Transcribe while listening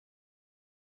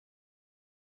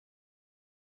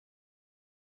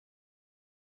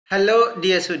Hello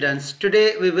dear students,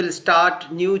 today we will start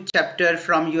new chapter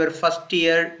from your first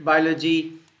year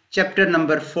biology chapter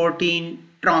number 14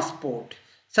 transport.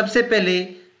 सबसे पहले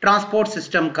transport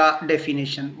system का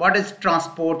definition. What is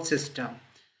transport system?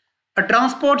 A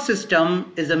transport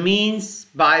system is a means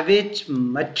by which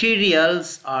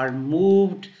materials are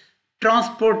moved,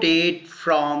 transported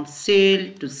from cell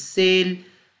to cell,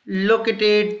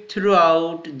 located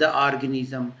throughout the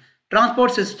organism.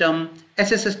 Transport system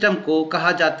ऐसे system को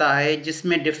कहा जाता है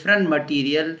जिसमें different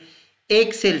material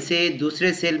एक cell से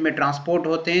दूसरे cell में ट्रांसपोर्ट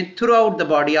होते हैं through out the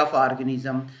body of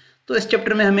organism. तो इस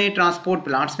चैप्टर में हमें ट्रांसपोर्ट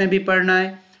प्लांट्स में भी पढ़ना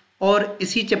है और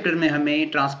इसी चैप्टर में हमें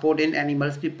ट्रांसपोर्ट इन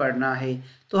एनिमल्स भी पढ़ना है।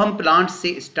 तो हम प्लांट्स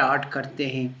से स्टार्ट करते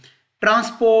हैं।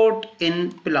 Transport in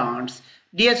plants.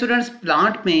 Dear students,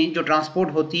 plant में जो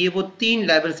ट्रांसपोर्ट होती है वो 3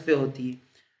 लेवल्स पे होती है।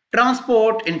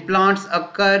 Transport in plants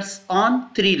occurs on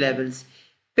 3 levels.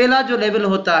 पहला जो लेवल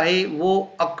होता है वो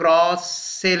across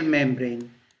cell membrane,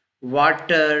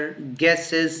 water,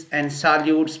 gases and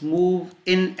solutes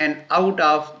move in and out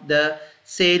of the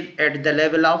cell at the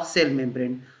level of cell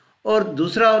membrane. और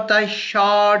दूसरा होता है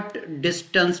शॉर्ट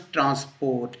डिस्टेंस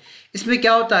ट्रांसपोर्ट। इसमें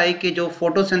क्या होता है कि जो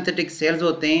फोटोसिंथेटिक सेल्स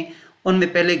होते हैं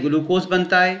उनमें पहले ग्लूकोज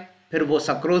बनता है, फिर वो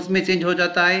सक्रोज में चेंज हो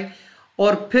जाता है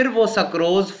और फिर वो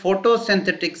सक्रोज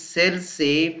फोटोसिंथेटिक सेल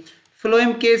से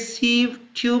फ्लोएम के सीव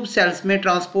ट्यूब सेल्स में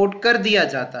ट्रांसपोर्ट कर दिया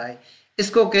जाता है।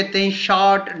 इसको कहते हैं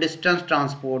शॉर्ट डिस्टेंस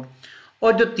ट्रांसपोर्ट।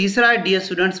 और जो तीसरा है डियर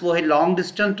स्टूडेंट्स वो है long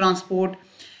distance transport.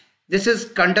 This is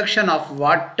conduction of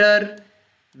water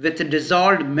with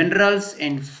dissolved minerals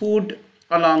and food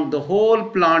along the whole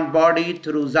plant body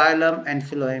through xylem and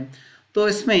phloem. तो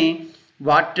इसमें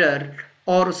वाटर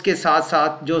और उसके साथ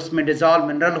साथ जो उसमें डिजॉल्व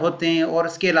मिनरल होते हैं और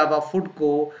इसके अलावा फूड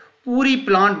को पूरी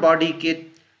प्लांट बॉडी के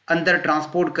अंदर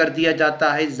ट्रांसपोर्ट कर दिया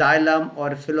जाता है xylem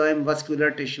और फ्लोएम वस्कुलर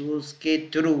टिश्यूज के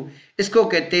थ्रू। इसको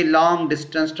कहते हैं लॉन्ग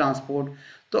डिस्टेंस ट्रांसपोर्ट।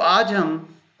 तो आज हम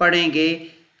पढ़ेंगे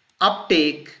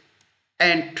Uptake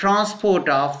and transport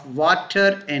of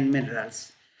water and minerals.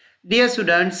 Dear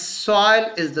students, soil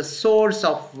is the source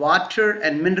of water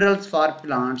and minerals for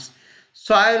plants.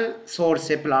 Soil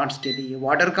source है प्लांट्स के लिए,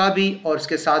 वाटर का भी और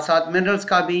उसके साथ साथ मिनरल्स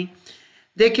का भी।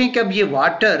 देखें कि अब ये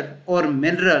वाटर और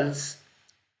मिनरल्स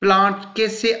प्लांट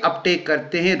कैसे अपटेक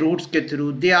करते हैं रूट्स के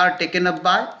through. They are taken up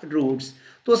by roots.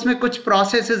 तो उसमें कुछ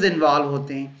प्रोसेसेस इन्वॉल्व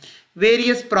होते हैं।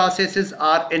 Various processes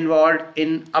are involve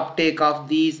in Uptake of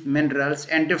these minerals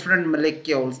and different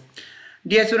molecules.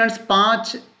 Dear students,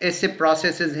 5 ऐसे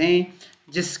प्रोसेसेस हैं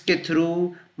जिसके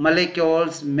थ्रू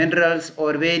मॉलिक्यूल्स, मिनरल्स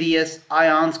और वेरियस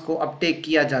आयंस को अपटेक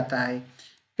किया जाता है।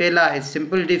 पहला है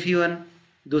सिंपल डिफ्यूजन,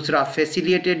 दूसरा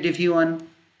फैसिलिटेटेड डिफ्यूजन,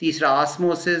 तीसरा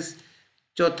ऑस्मोसिस,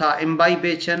 चौथा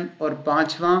इम्बाइबेशन और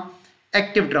पांचवा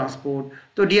एक्टिव ट्रांसपोर्ट।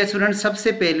 तो डियर स्टूडेंट्स,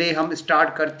 सबसे पहले हम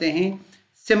स्टार्ट करते हैं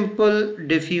सिंपल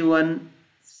डिफ्यूजन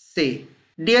से।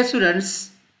 डियर स्टूडेंट्स,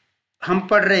 हम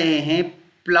पढ़ रहे हैं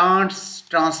plants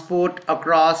transport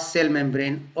across cell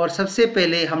membrane और सबसे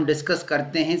पहले हम डिस्कस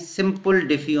करते हैं सिंपल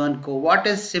डिफ्यूजन को। What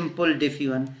is simple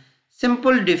diffusion?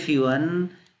 Simple diffusion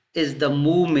is the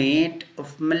movement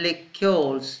of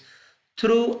molecules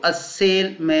through a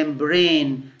cell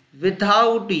membrane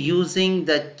without using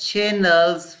the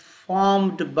channels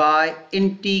formed by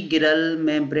integral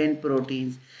membrane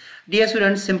proteins. Dear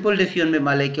students, simple diffusion में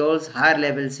molecules higher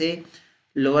level से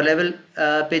lower level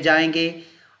पे जाएंगे,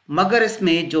 मगर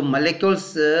इसमें जो molecules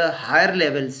higher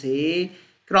level से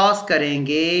cross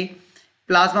करेंगे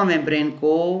plasma membrane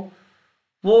को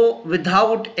वो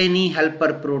विदाउट एनी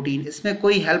हेल्पर प्रोटीन, इसमें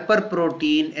कोई हेल्पर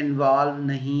प्रोटीन इन्वॉल्व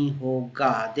नहीं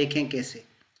होगा। देखें कैसे।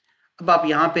 अब आप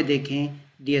यहाँ पे देखें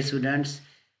डियर स्टूडेंट्स,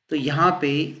 तो यहाँ पे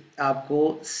आपको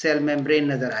सेल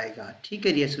मेम्ब्रेन नज़र आएगा। ठीक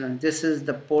है dear students, this is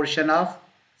the portion of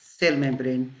cell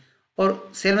membrane.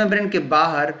 और सेल मेम्ब्रेन के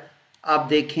बाहर आप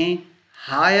देखें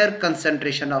हायर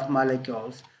कंसंट्रेशन ऑफ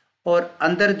मॉलिक्यूल्स और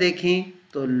अंदर देखें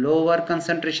तो lower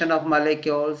concentration of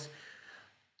molecules.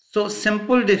 So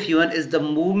simple diffusion is the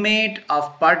movement of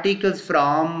particles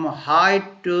from high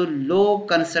to low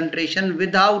concentration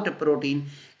without a protein.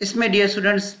 इसमें डियर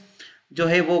स्टूडेंट्स जो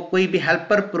है वो कोई भी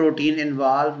हेल्पर प्रोटीन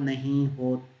इन्वॉल्व नहीं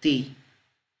होती।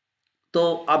 तो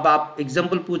अब आप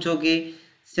एग्जाम्पल पूछोगे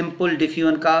सिंपल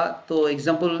डिफ्यूजन का, तो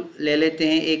एग्जाम्पल ले लेते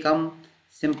हैं एक हम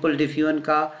सिंपल डिफ्यूजन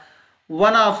का।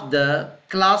 One of the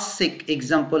classic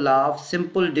example of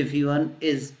simple diffusion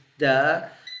is the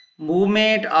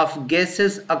movement of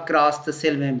gases across the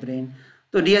cell membrane.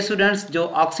 तो डियर स्टूडेंट्स, जो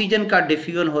ऑक्सीजन का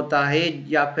डिफ्यूजन होता है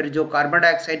या फिर जो कार्बन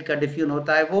डाइऑक्साइड का डिफ्यूजन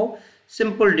होता है वो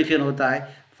सिंपल डिफ्यूजन होता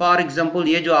है। फॉर एग्जाम्पल,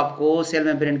 ये जो आपको सेल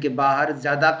मेम्ब्रेन के बाहर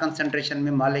ज़्यादा कंसंट्रेशन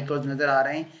में मॉलिक्यूल्स नज़र आ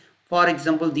रहे हैं, for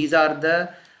example these are the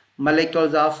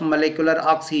molecules of molecular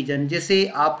oxygen, जैसे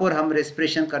आप और हम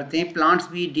रेस्पिरेशन करते हैं, प्लांट्स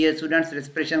भी डियर स्टूडेंट्स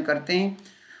रेस्पिरेशन करते हैं।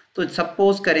 तो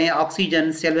सपोज करें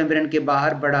ऑक्सीजन सेल मेम्ब्रेन के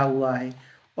बाहर बढ़ा हुआ है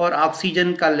और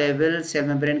ऑक्सीजन का लेवल सेल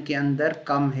मेम्ब्रेन के अंदर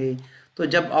कम है, तो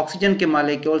जब ऑक्सीजन के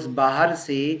मॉलिक्यूल्स बाहर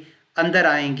से अंदर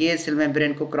आएंगे, सेल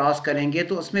मेम्ब्रेन को क्रॉस करेंगे,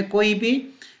 तो उसमें कोई भी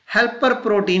हेल्पर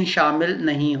प्रोटीन शामिल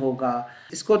नहीं होगा।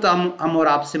 इसको तो हम और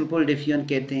आप सिंपल डिफ्यूजन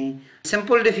कहते हैं।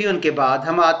 सिंपल डिफ्यूजन के बाद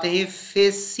हम आते हैं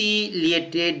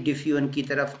फैसिलिटेटेड डिफ्यूजन की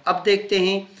तरफ। अब देखते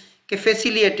हैं कि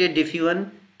फैसिलिटेटेड डिफ्यूजन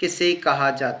किसे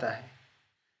कहा जाता है।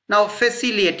 Now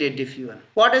facilitated diffusion.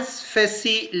 What is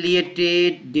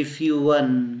facilitated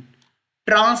diffusion?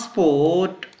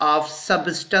 Transport of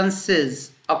substances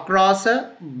across a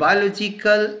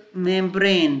biological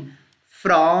membrane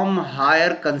from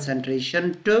higher concentration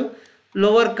to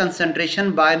lower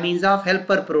concentration by means of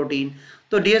helper protein.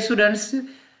 तो dear students,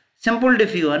 simple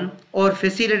diffusion और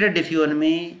facilitated diffusion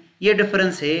में ये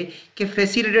difference है कि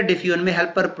facilitated diffusion में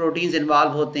helper proteins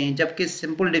involve होते हैं, जबकि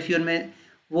simple diffusion में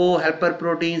वो हेल्पर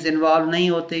प्रोटीन्स इन्वॉल्व नहीं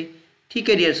होते। ठीक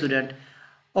है डियर स्टूडेंट,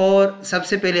 और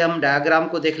सबसे पहले हम डायग्राम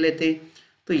को देख लेते हैं।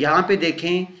 तो यहाँ पे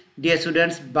देखें डियर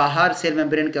स्टूडेंट्स, बाहर सेल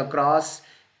मेम्ब्रेन के अक्रॉस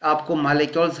आपको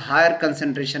मॉलिक्यूल्स हायर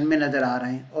कंसंट्रेशन में नज़र आ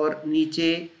रहे हैं और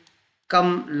नीचे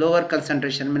कम लोअर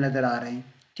कंसंट्रेशन में नज़र आ रहे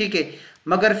हैं। ठीक है,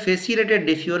 मगर फैसिलिटेटेड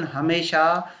डिफ्यूजन हमेशा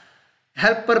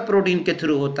हेल्पर प्रोटीन के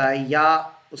थ्रू होता है, या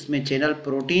उसमें चैनल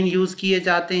प्रोटीन यूज़ किए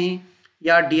जाते हैं,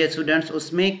 या डियर स्टूडेंट्स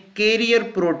उसमें कैरियर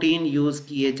प्रोटीन यूज़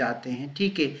किए जाते हैं।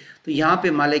 ठीक है, तो यहाँ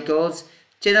पे मॉलिक्यूल्स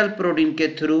चैनल प्रोटीन के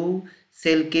थ्रू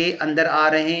सेल के अंदर आ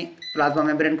रहे हैं प्लाज्मा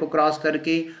मेम्ब्रेन को क्रॉस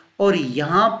करके, और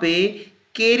यहाँ पे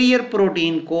कैरियर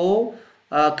प्रोटीन को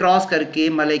क्रॉस करके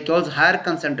मॉलिक्यूल्स हायर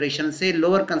कंसंट्रेशन से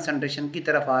लोअर कंसंट्रेशन की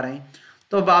तरफ आ रहे हैं।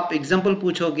 तो अब आप एग्जांपल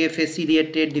पूछोगे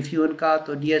फैसिलिटेटेड डिफ्यूजन का,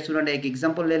 तो डियर स्टूडेंट एक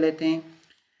एग्जांपल ले लेते हैं।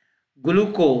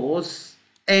 Glucose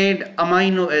and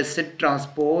amino acid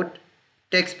transport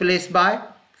takes place by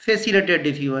facilitated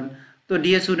diffusion. तो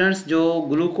डियर स्टूडेंट्स, जो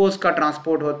ग्लूकोज का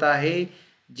ट्रांसपोर्ट होता है,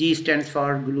 जी स्टैंड्स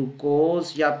फॉर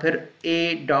ग्लूकोज, या फिर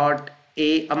A.A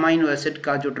अमाइनो एसिड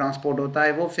का जो ट्रांसपोर्ट होता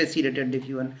है वो फैसिलिटेटेड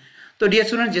डिफ्यूजन। तो डियर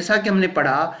स्टूडेंट्स, जैसा कि हमने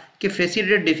पढ़ा कि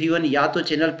फैसिलिटेटेड डिफ्यूजन या तो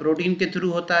चैनल प्रोटीन के थ्रू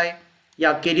होता है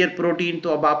या कैरियर प्रोटीन। तो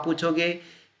अब आप पूछोगे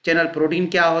चैनल प्रोटीन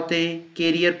क्या होते हैं,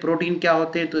 कैरियर प्रोटीन क्या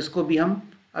होते हैं, तो इसको भी हम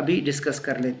अभी डिस्कस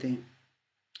कर लेते हैं।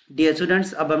 डियर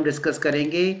स्टूडेंट्स, अब हम डिस्कस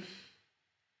करेंगे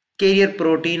कैरियर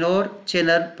प्रोटीन और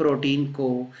चैनल प्रोटीन को।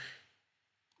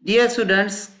 Dear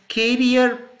students,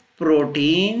 carrier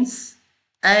proteins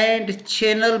and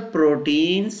channel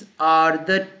proteins are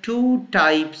the two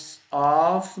types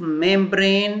of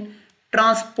membrane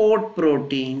transport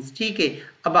proteins. ठीक है,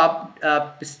 अब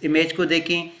आप इस इमेज को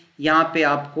देखें, यहाँ पे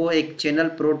आपको एक चैनल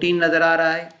प्रोटीन नज़र आ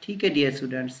रहा है। ठीक है डियर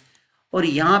स्टूडेंट्स, और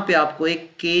यहाँ पे आपको एक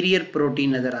कैरियर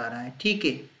प्रोटीन नज़र आ रहा है। ठीक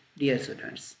है डियर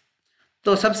स्टूडेंट्स,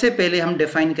 तो सबसे पहले हम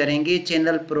डिफाइन करेंगे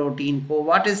चैनल प्रोटीन को।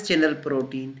 What is channel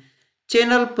protein?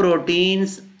 Channel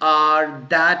proteins are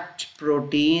that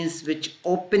proteins which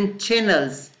open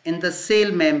channels in the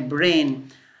cell membrane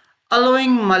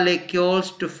allowing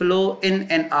molecules to flow in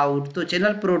and out. तो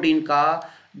चैनल प्रोटीन का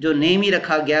जो नेम ही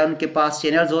रखा गया है, उनके पास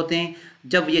चैनल्स होते हैं।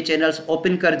 जब ये चैनल्स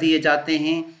ओपन कर दिए जाते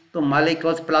हैं तो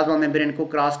मॉलिक्यूल्स प्लाज्मा मेम्ब्रेन को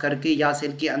क्रॉस करके या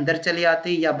सेल के अंदर चले आते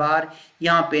हैं या बाहर।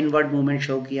 यहाँ पे इनवर्ड मूवमेंट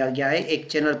शो किया गया है एक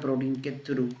चैनल प्रोटीन के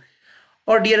थ्रू।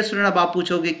 और डियर स्टूडेंट, अब आप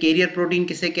पूछोगे कैरियर प्रोटीन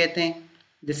किसे कहते हैं?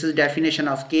 This is definition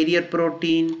of carrier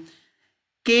protein.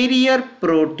 Carrier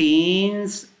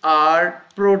proteins are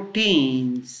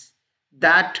proteins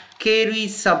that carry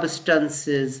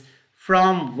substances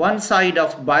from one side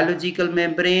of biological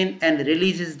membrane and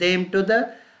releases them to the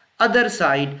other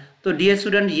side. तो dear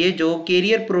student, ये जो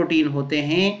carrier protein होते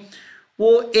हैं वो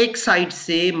एक साइड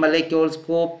से molecules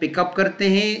को pickup करते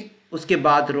हैं, उसके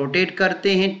बाद रोटेट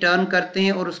करते हैं, टर्न करते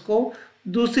हैं और उसको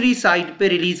दूसरी साइड पे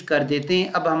रिलीज कर देते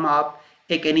हैं। अब आप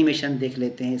एक एनिमेशन देख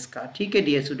लेते हैं इसका। ठीक है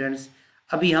डियर स्टूडेंट्स,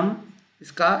 अभी हम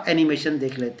इसका एनिमेशन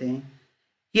देख लेते हैं।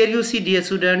 Here you see dear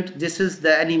student, this is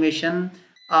the animation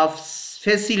of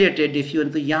facilitated diffusion.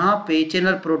 तो यहाँ पे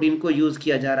चैनल प्रोटीन को यूज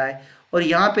किया जा रहा है और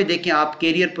यहाँ पे देखें आप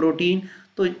कैरियर प्रोटीन।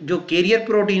 तो जो कैरियर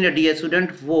प्रोटीन है डियर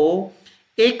स्टूडेंट, वो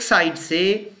एक साइड से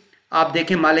आप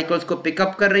देखें मॉलिक्यूल्स को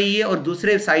पिकअप कर रही है और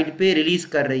दूसरे साइड पे रिलीज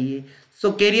कर रही है।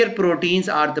 सो carrier proteins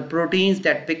are the proteins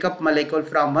that pick up molecule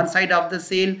from one side of the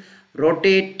cell,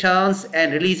 rotate, turns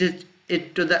and release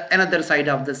it to the another side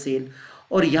of the cell.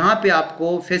 और यहाँ पे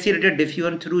आपको facilitated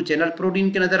diffusion through channel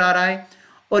protein के नजर आ रहा है।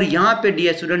 और यहाँ पे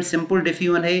डियर स्टूडेंट सिंपल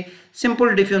डिफ्यूजन है। सिंपल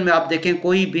डिफ्यूजन में आप देखें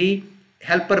कोई भी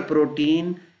हेल्पर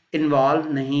प्रोटीन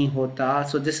इन्वॉल्व नहीं होता।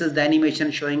 So this is the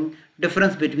animation showing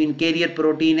difference between carrier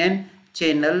protein and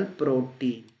channel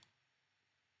protein.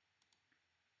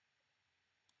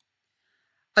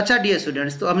 अच्छा डियर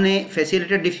स्टूडेंट्स, तो हमने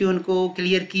फैसिलिटेटेड डिफ्यूजन को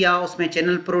क्लियर किया, उसमें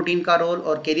चैनल प्रोटीन का रोल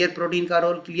और कैरियर प्रोटीन का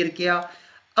रोल क्लियर किया।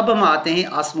 अब हम आते हैं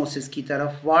ऑस्मोसिस की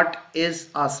तरफ। What is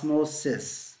osmosis?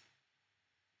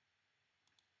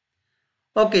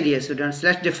 Okay dear students,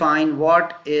 let's define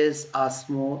what is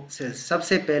osmosis.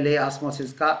 सबसे पहले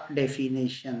ऑस्मोसिस का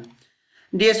definition.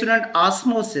 Dear student,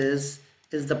 osmosis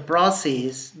is the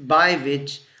process by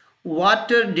which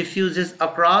water diffuses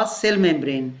across cell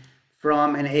membrane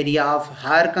from an area of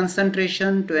higher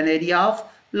concentration to an area of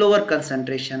lower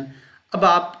concentration. अब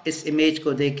आप इस image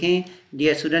को देखें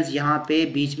dear students, यहाँ पे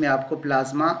बीच में आपको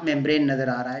प्लाज्मा मेम्ब्रेन नज़र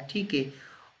आ रहा है, ठीक है।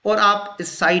 और आप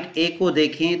इस साइड ए को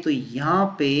देखें तो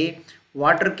यहाँ पे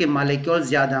वाटर के मॉलिक्यूल्स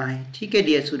ज़्यादा हैं, ठीक है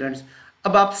डियर स्टूडेंट्स।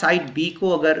 अब आप साइड बी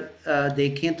को अगर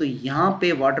देखें तो यहाँ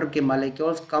पे वाटर के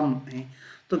मॉलिक्यूल्स कम हैं।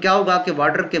 तो क्या होगा कि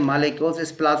वाटर के मॉलिक्यूल्स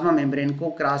इस प्लाज्मा मेम्ब्रेन को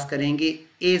क्रॉस करेंगे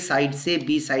ए साइड से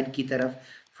बी साइड की तरफ,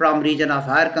 from reason of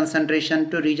higher concentration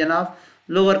to reason of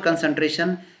lower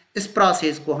concentration. इस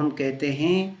प्रोसेस को हम कहते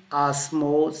हैं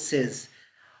ऑस्मोसिस।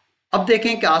 अब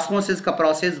देखें कि ऑस्मोसिस का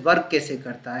प्रोसेस वर्क कैसे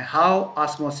करता है, हाउ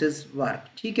ऑस्मोसिस वर्क,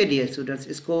 ठीक है डियर स्टूडेंट्स।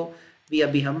 इसको भी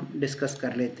अभी हम डिस्कस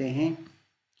कर लेते हैं।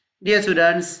 Dear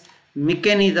students,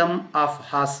 mechanism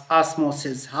of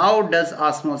osmosis, how does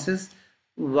osmosis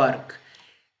work?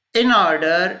 In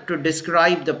order to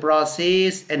describe the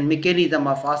process and mechanism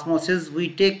of osmosis, we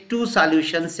take two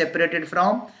solutions separated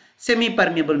from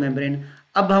semi-permeable membrane.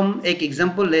 अब हम एक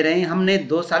एग्जांपल ले रहे हैं। हमने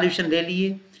दो सॉल्यूशन ले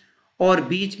लिए और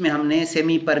बीच में हमने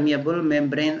सेमी परमिएबल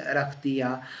मेम्ब्रेन रख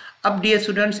दिया। अब डियर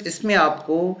स्टूडेंट्स, इसमें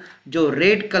आपको जो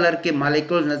रेड कलर के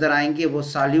मॉलिक्यूल्स नज़र आएंगे वो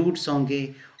सॉल्यूट्स होंगे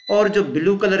और जो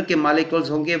ब्लू कलर के मॉलिक्यूल्स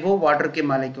होंगे वो वाटर के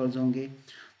मॉलिक्यूल्स होंगे।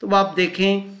 तो आप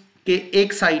देखें कि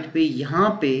एक साइड पे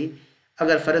यहाँ पे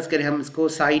अगर फ़र्ज़ करें हम इसको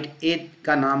साइड ए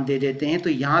का नाम दे देते हैं तो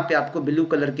यहाँ पे आपको ब्लू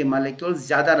कलर के मॉलिक्यूल्स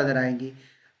ज़्यादा नज़र आएंगे।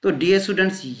 तो डियर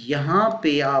स्टूडेंट्स, यहाँ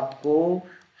पे आपको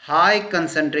हाई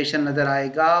कंसंट्रेशन नज़र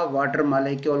आएगा वाटर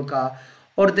मॉलिक्यूल का,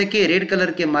 और देखिए रेड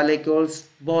कलर के मॉलिक्यूल्स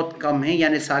बहुत कम हैं,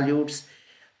 यानी सॉल्यूट्स।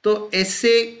 तो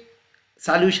ऐसे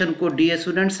सॉल्यूशन को डियर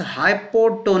स्टूडेंट्स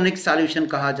हाइपोटोनिक सॉल्यूशन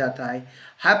कहा जाता है।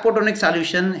 Hypotonic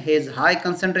solution has high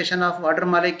concentration of water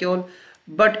molecule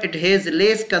but it has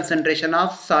less concentration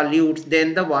of solutes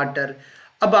than the water.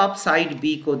 अब आप साइड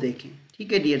बी को देखें,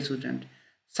 ठीक है डियर स्टूडेंट।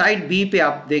 साइड बी पे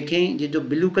आप देखें ये जो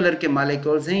ब्लू कलर के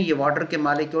मॉलिक्यूल्स हैं ये वाटर के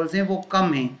मॉलिक्यूल्स हैं, वो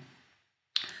कम हैं,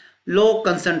 low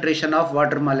concentration of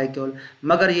water molecule.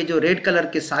 मगर ये जो रेड कलर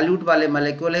के सॉल्यूट वाले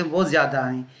मॉलिक्यूल हैं वो ज़्यादा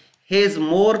हैं, has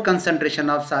more concentration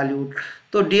of solute.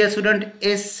 तो डियर स्टूडेंट,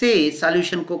 ऐसे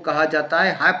सॉल्यूशन को कहा जाता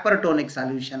है हाइपरटोनिक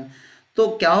सॉल्यूशन। तो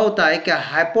क्या होता है कि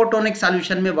हाइपोटोनिक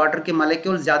सॉल्यूशन में वाटर के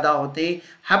मॉलिक्यूल ज़्यादा होते हैं,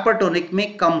 हाइपरटोनिक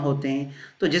में कम होते हैं।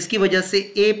 तो जिसकी वजह से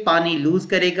ए पानी लूज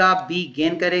करेगा, बी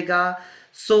गेन करेगा।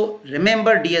 सो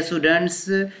रिमेंबर डियर स्टूडेंट्स,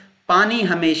 पानी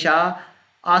हमेशा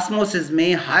ऑस्मोसिस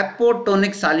में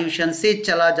हाइपोटोनिक सॉल्यूशन से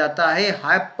चला जाता है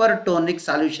हाइपरटोनिक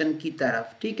सॉल्यूशन की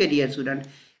तरफ, ठीक है dear student.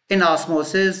 In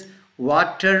osmosis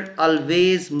water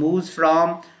always moves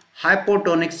from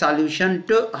hypotonic solution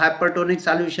to hypertonic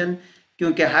solution,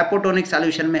 क्योंकि हाइपोटोनिक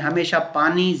सॉल्यूशन में हमेशा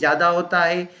पानी ज़्यादा होता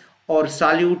है और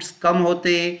सॉल्यूट्स कम होते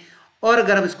हैं। और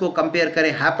अगर हम इसको कंपेयर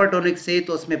करें हाइपरटोनिक से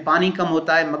तो उसमें पानी कम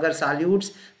होता है मगर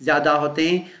सॉल्यूट्स ज़्यादा होते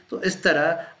हैं। तो इस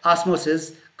तरह ऑस्मोसिस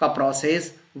का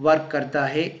प्रोसेस वर्क करता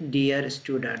है डियर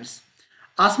स्टूडेंट्स।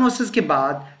 ऑस्मोसिस के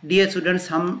बाद डियर स्टूडेंट्स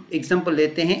हम एग्जांपल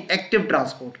लेते हैं एक्टिव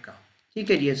ट्रांसपोर्ट का, ठीक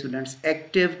है dear students.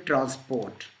 Active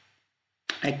transport,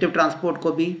 active transport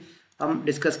को भी हम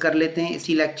डिस्कस कर लेते हैं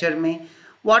इसी लेक्चर में।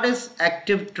 What is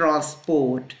active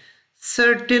transport?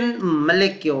 Certain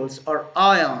molecules or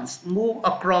ions move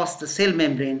across the cell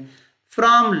membrane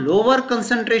from lower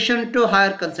concentration to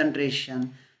higher concentration.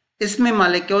 इसमें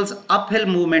molecules uphill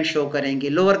movement show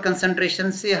करेंगे lower concentration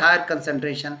से higher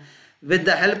concentration with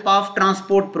the help of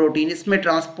transport protein. इसमें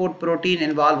transport protein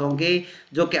involve होंगे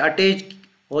जो कि attach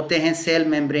होते हैं cell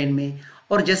membrane में।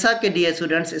 और जैसा कि dear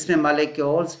students इसमें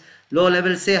molecules लो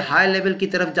लेवल से हाई लेवल की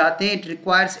तरफ जाते हैं, it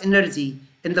requires energy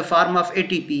in the form of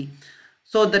ATP.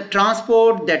 So the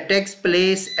transport that takes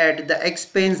place at the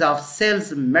expense of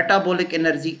cells metabolic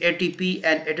energy ATP,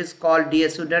 and it is called dear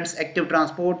students active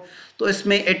transport. तो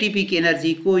इसमें ATP की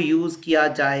energy को use किया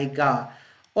जाएगा।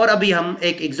 और अभी हम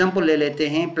एक एग्जांपल ले लेते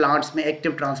हैं प्लांट्स में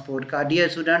एक्टिव ट्रांसपोर्ट का। Dear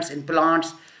students, in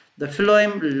plants the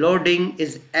phloem loading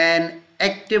is an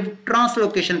active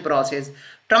translocation process.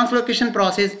 Translocation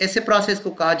process ऐसे प्रोसेस को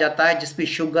कहा जाता है जिसमें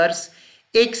शुगर्स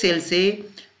एक सेल से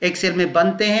एक सेल में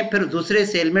बनते हैं फिर दूसरे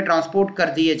सेल में ट्रांसपोर्ट कर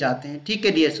दिए जाते हैं, ठीक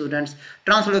है डियर स्टूडेंट्स।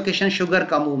 ट्रांसलोकेशन शुगर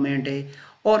का मूवमेंट है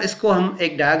और इसको हम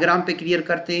एक डायग्राम पे क्लियर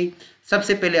करते हैं।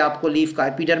 सबसे पहले आपको लीफ का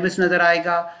एपिडर्मिस नजर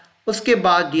आएगा, उसके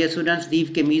बाद डियर स्टूडेंट्स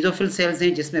लीफ के मीजोफिल सेल्स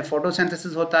हैं जिसमें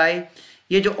फोटोसिंथेसिस होता है।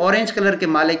 ये जो ऑरेंज कलर के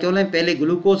मालिक्यूल हैं पहले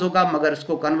ग्लूकोज होगा मगर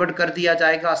उसको कन्वर्ट कर दिया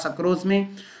जाएगा सक्रोज में।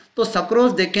 तो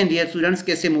सक्रोज देखें डियर स्टूडेंट्स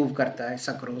कैसे मूव करता है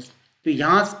सक्रोज। तो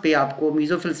यहाँ पे आपको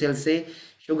मीजोफिल सेल से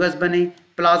शुगर्स बने,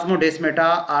 plasmodesmata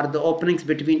are the openings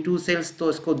between two sales, तो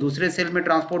इसको दूसरे सेल में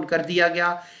ट्रांसपोर्ट कर दिया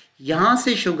गया। यहाँ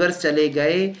से शुगर्स चले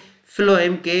गए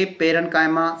फ्लोएम के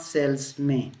पेरेन्काइमा सेल्स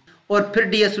में, और फिर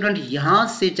डियर स्टूडेंट यहाँ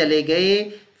से चले गए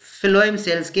फ्लोएम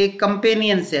सेल्स के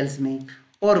कंपेनियन सेल्स में,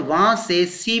 और वहाँ से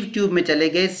सीव ट्यूब में चले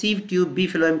गए। सीव ट्यूब भी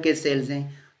फ्लोएम के सेल्स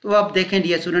हैं। तो आप देखें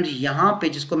डियर स्टूडेंट यहाँ पे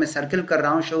जिसको मैं सर्कल कर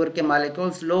रहा हूँ शुगर के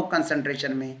मालिक्यूल्स लो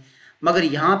कंसंट्रेशन में, मगर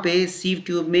यहाँ पे सीव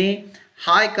ट्यूब में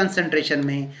हाई कंसंट्रेशन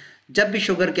में। जब भी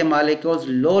शुगर के मालिक्यूल्स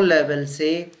लो लेवल से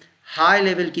हाई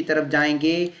लेवल की तरफ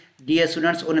जाएंगे डियर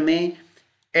स्टूडेंट्स, उनमें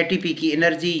एटीपी की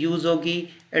एनर्जी यूज़ होगी,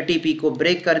 एटीपी को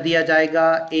ब्रेक कर दिया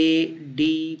जाएगा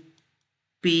एडीपी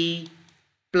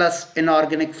प्लस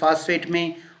इनऑर्गेनिक फास्फेट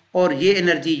में, और ये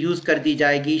एनर्जी यूज़ कर दी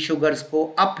जाएगी शुगर्स को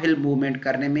अपहिल मूवमेंट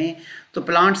करने में। तो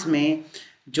प्लांट्स में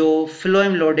जो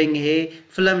फ्लोएम लोडिंग है,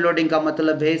 फ्लोएम लोडिंग का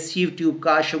मतलब है सीव ट्यूब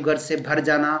का शुगर से भर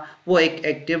जाना, वो एक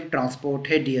एक्टिव ट्रांसपोर्ट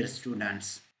है डियर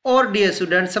स्टूडेंट्स। और डियर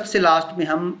स्टूडेंट्स सबसे लास्ट में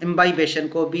हम इम्बाइबेशन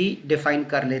को भी डिफाइन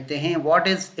कर लेते हैं। What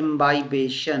is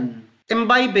imbibition?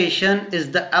 Imbibition is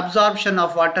the absorption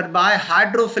of water by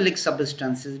hydrophilic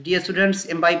substances. Dear students,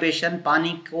 imbibation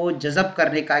पानी को जज़ब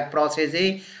करने का एक प्रोसेस है।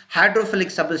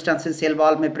 हाइड्रोफिलिक सब्सटेंसेस सेल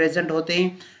वॉल में प्रेजेंट होते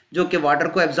हैं जो कि वाटर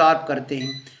को एब्जॉर्ब करते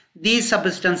हैं। These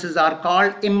substances are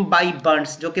called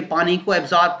imbibants, जो कि पानी को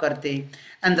एब्जॉर्ब करते हैं,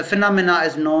 and the phenomena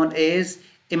is known as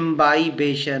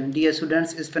imbibation. Dear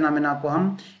students, इस phenomena को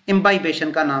हम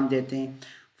imbibation का नाम देते हैं।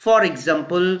 For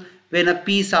example, when a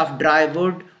piece of dry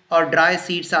wood और dry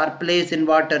seeds are place in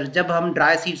water, जब हम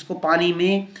ड्राई सीड्स को पानी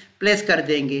में प्लेस कर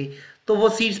देंगे तो वो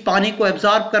सीड्स पानी को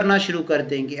एब्जॉर्ब करना शुरू कर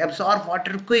देंगे, absorb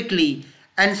water quickly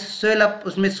and swell up,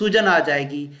 उसमें सूजन आ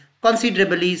जाएगी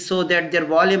considerably so that there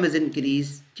volume is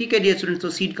increase. ठीक है डियर स्टूडेंट्स, तो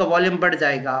सीड का वॉल्यूम बढ़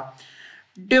जाएगा।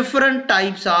 Different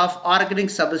types of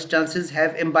organic substances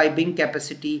have imbibing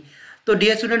capacity. तो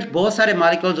डियर स्टूडेंट्स बहुत सारे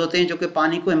मॉलिक्यूल्स होते हैं जो कि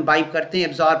पानी को इम्बाइब करते हैं,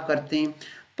 एब्जॉर्ब करते हैं।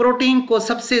 प्रोटीन को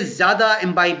सबसे ज़्यादा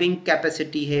इम्बाइबिंग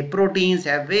कैपेसिटी है, proteins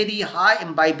have very high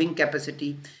imbibing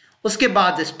capacity. उसके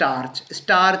बाद स्टार्च,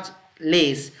 स्टार्च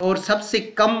लेस, और सबसे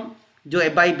कम जो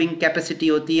इम्बाइबिंग कैपेसिटी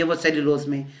होती है वो सेल्यूलोज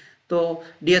में। तो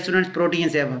dear students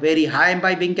proteins have very high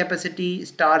imbibing capacity,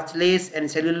 starch less and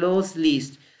cellulose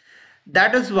least.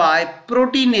 That is why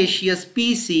proteinaceous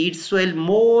pea seeds swell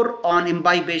more on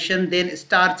imbibation than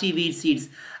starchy wheat seeds.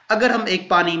 अगर हम एक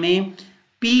पानी में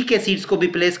पी के सीड्स को भी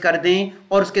प्लेस कर दें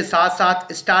और उसके साथ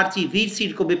साथ स्टार्ची व्हीट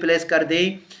सीड को भी प्लेस कर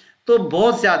दें तो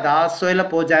बहुत ज़्यादा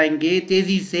स्वेलअप हो जाएंगे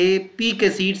तेज़ी से पी के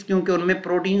सीड्स, क्योंकि उनमें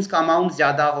प्रोटीन्स का अमाउंट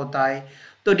ज़्यादा होता है।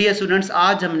 तो डियर स्टूडेंट्स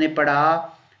आज हमने पढ़ा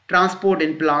transport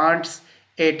in plants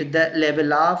at the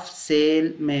level of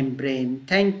cell membrane.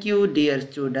 Thank you dear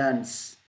students.